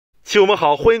棋友们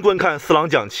好，欢迎观看四郎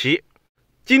讲棋。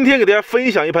今天给大家分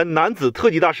享一盘男子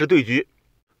特级大师对局，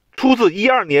出自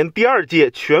12年第2届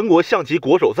全国象棋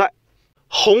国手赛。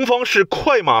红方是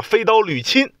快马飞刀吕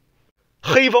钦，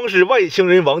黑方是外星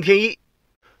人王天一。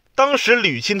当时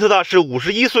吕钦特大是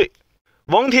51岁，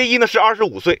王天一呢是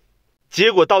25岁。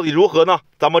结果到底如何呢？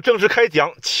咱们正式开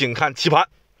讲，请看棋盘。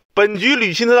本局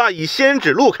吕钦特大以先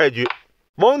指路开局，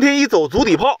王天一走足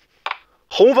底炮，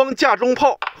红方架中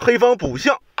炮，黑方补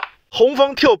象。红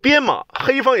方跳边马，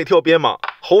黑方也跳边马，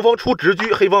红方出直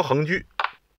车，黑方横车。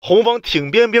红方挺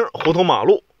边兵，胡同马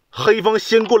路，黑方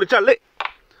先过了站肋。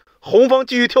红方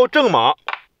继续跳正马，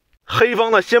黑方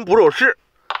呢先补手势，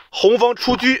红方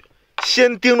出车，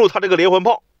先盯住他这个连环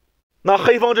炮。那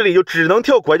黑方这里就只能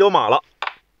跳拐角马了。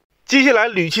接下来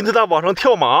吕钦特大往上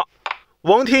跳马，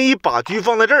王天一把车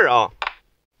放在这儿啊。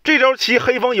这招棋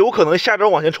黑方有可能下招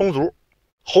往前冲卒，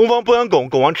红方不敢拱，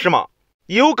拱完吃马。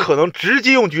也有可能直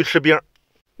接用车吃兵，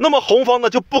那么红方呢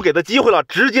就不给他机会了，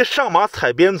直接上马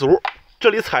踩边卒，这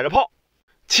里踩着炮。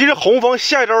其实红方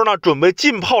下一招呢准备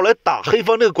进炮来打黑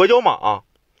方这个拐角马啊，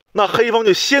那黑方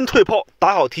就先退炮，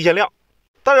打好提前量。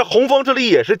但是红方这里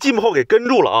也是进炮给跟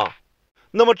住了啊，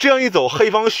那么这样一走，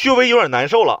黑方稍微有点难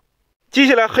受了。接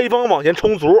下来黑方往前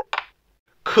冲卒，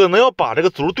可能要把这个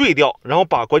卒对掉，然后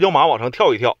把拐角马往上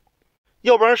跳一跳，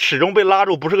要不然始终被拉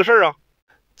住不是个事儿啊。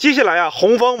接下来啊，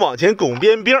红方往前拱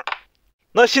边兵，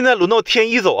那现在轮到天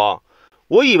一走啊。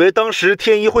我以为当时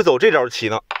天一会走这招棋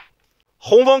呢，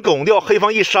红方拱掉，黑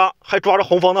方一杀，还抓着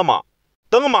红方的马，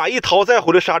等马一逃再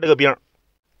回来杀这个兵。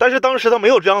但是当时他没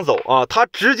有这样走啊，他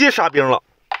直接杀兵了。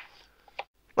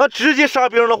那直接杀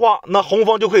兵的话，那红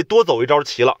方就可以多走一招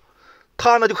棋了，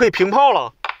他呢就可以平炮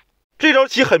了。这招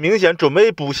棋很明显准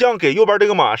备补象给右边这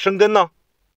个马生根呢。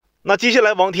那接下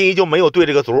来王天一就没有对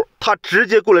这个卒，他直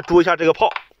接过来捉一下这个炮。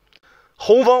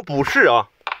红方补士啊，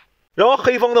然后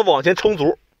黑方的往前冲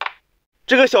卒，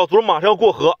这个小卒马上要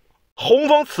过河。红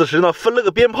方此时呢分了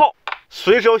个边炮，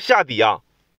随时要下底啊。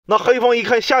那黑方一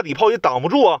看下底炮也挡不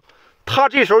住啊，他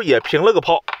这时候也平了个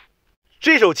炮。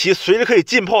这手棋随时可以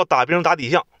进炮打兵打底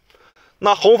象。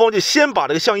那红方就先把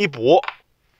这个象一补，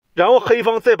然后黑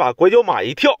方再把拐角马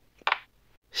一跳。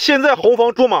现在红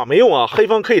方捉马没用啊，黑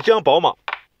方可以这样保马，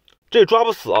这抓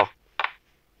不死啊。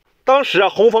当时啊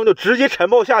红方就直接缠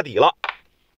炮下底了。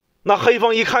那黑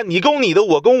方一看你攻你的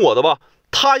我攻我的吧，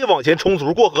他也往前冲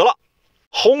卒过河了。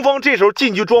红方这时候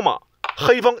进车捉马，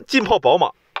黑方进炮保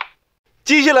马。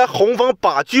接下来红方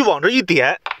把车往这一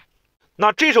点，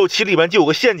那这手棋里面就有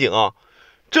个陷阱啊，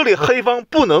这里黑方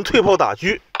不能退炮打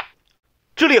车，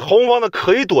这里红方呢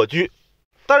可以躲车，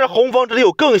但是红方这里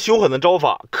有更凶狠的招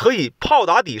法，可以炮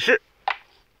打底士。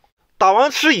打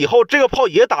完士以后，这个炮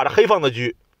也打着黑方的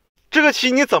车，这个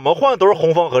棋你怎么换都是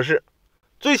红方合适，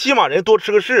最起码人多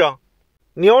吃个士啊。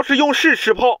你要是用士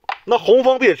吃炮，那红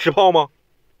方不也吃炮吗？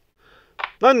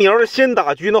那你要是先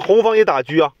打车，那红方也打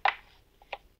车啊。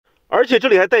而且这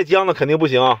里还带将呢，肯定不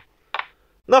行啊。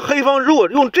那黑方如果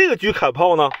用这个车砍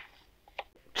炮呢，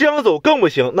这样走更不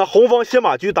行。那红方先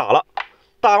把车打了，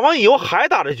打完以后还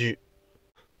打着车，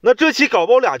那这棋搞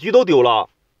不好俩车都丢了。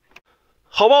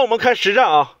好吧，我们看实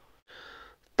战啊。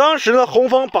当时呢，红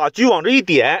方把车往这一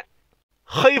点，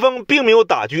黑方并没有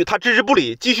打车，他置之不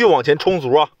理，继续往前冲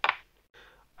卒啊。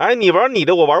哎，你玩你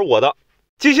的，我玩我的。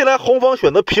接下来红方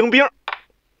选择平兵，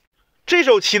这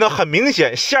手棋呢很明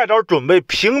显，下招准备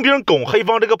平兵拱黑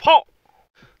方这个炮，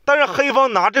但是黑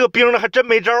方拿这个兵呢还真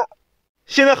没招。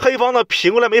现在黑方呢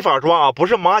平过来没法抓啊，不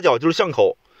是马脚就是象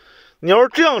口。你要是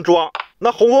这样抓，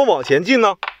那红方往前进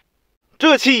呢，这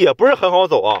个棋也不是很好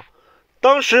走啊。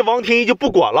当时王天一就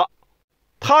不管了，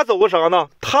他走个啥呢？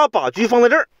他把车放在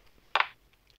这儿，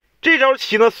这招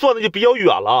棋呢算的就比较远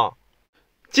了啊。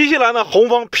接下来呢，红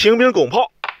方平兵拱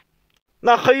炮，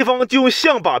那黑方就用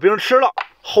象把兵吃了，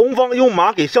红方用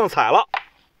马给象踩了。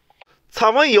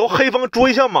踩完以后，黑方捉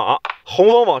一下马，红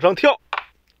方往上跳，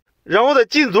然后再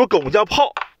进卒拱下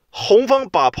炮，红方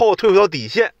把炮退回到底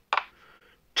线。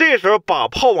这时候把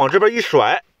炮往这边一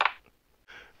甩，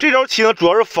这招棋呢主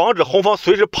要是防止红方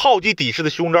随时炮击底士的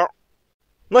凶招。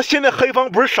那现在黑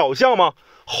方不是少象吗？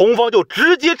红方就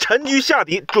直接沉车下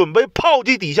底，准备炮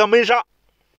击底象闷杀。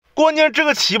关键这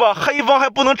个棋吧，黑方还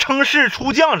不能称士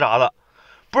出将啥的，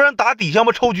不然打底象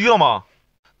不抽车了吗？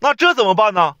那这怎么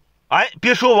办呢？哎，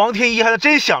别说王天一还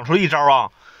真想出了一招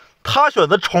啊，他选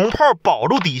择重炮保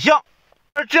住底象。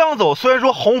而这样走，虽然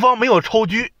说红方没有抽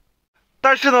车，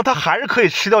但是呢他还是可以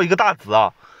吃掉一个大子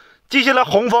啊。接下来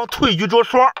红方退车捉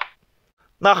双，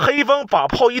那黑方把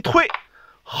炮一退，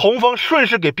红方顺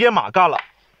势给边马干了，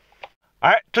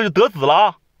哎，这就得子了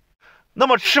啊。那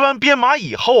么吃完边马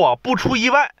以后啊，不出意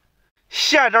外，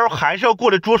下招还是要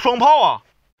过来捉双炮啊。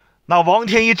那王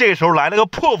天一这时候来了个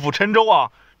破釜沉舟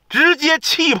啊，直接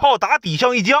弃炮打底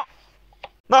象一将。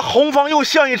那红方又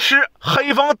象一吃，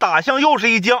黑方打象又是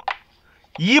一将，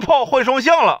一炮换双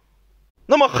象了。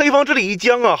那么黑方这里一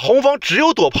将啊，红方只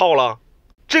有躲炮了。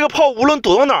这个炮无论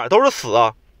躲到哪儿都是死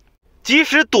啊，即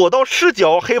使躲到视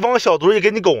角，黑方小卒也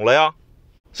给你拱了呀。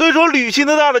所以说吕钦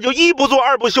的大的就一不做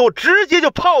二不休，直接就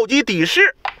炮击底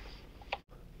士。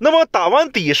那么打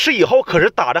完底士以后，可是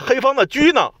打着黑方的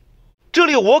车呢。这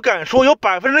里我敢说有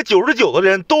99%的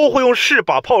人都会用士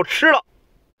把炮吃了。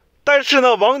但是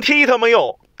呢，王天一他没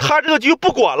有，他这个车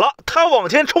不管了，他往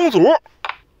前冲卒。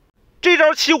这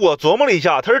招棋我琢磨了一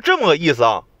下，它是这么个意思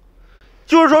啊，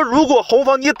就是说如果红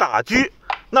方你打车，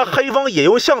那黑方也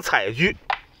用象踩车，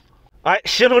哎，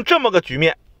形成这么个局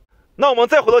面。那我们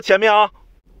再回到前面啊，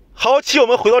好，棋友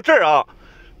们回到这儿啊，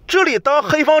这里当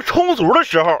黑方冲卒的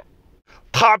时候，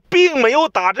他并没有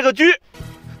打这个车。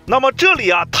那么这里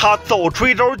啊，他走出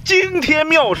一招惊天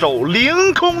妙手，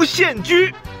凌空现车，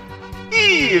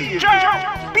一招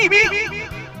毙命。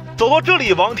走到这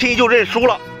里，王天一就认输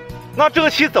了。那这个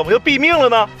棋怎么就毙命了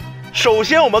呢？首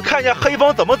先我们看一下黑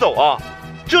方怎么走啊。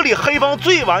这里黑方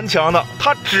最顽强的，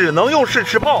他只能用士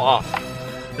吃炮啊。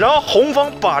然后红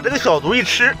方把这个小卒一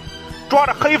吃，抓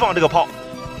着黑方这个炮。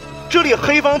这里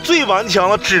黑方最顽强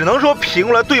的，只能说平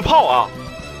过来对炮啊。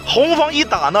红方一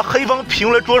打呢，黑方平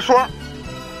过来捉双。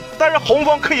但是红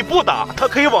方可以不打，他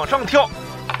可以往上跳。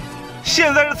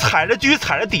现在是踩着车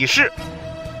踩着底士，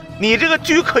你这个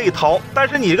车可以逃，但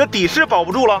是你这个底士保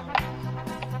不住了。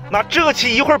那这个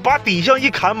棋一会儿把底象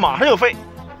一砍，马上就废。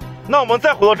那我们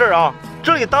再回到这儿啊，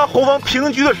这里当红方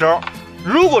平车的时候，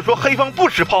如果说黑方不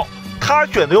吃炮，他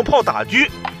选择用炮打车，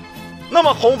那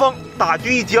么红方打车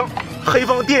一将，黑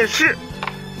方垫士，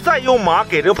再用马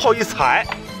给这个炮一踩。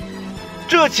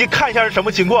这棋看一下是什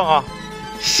么情况啊？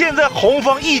现在红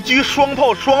方一车双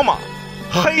炮双马，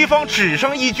黑方只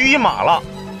剩一车一马了，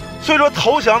所以说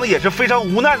投降的也是非常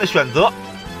无奈的选择。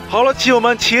好了，棋友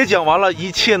们，棋也讲完了，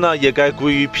一切呢也该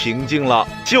归于平静了。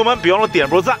棋友们别忘了点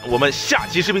波赞，我们下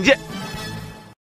期视频见。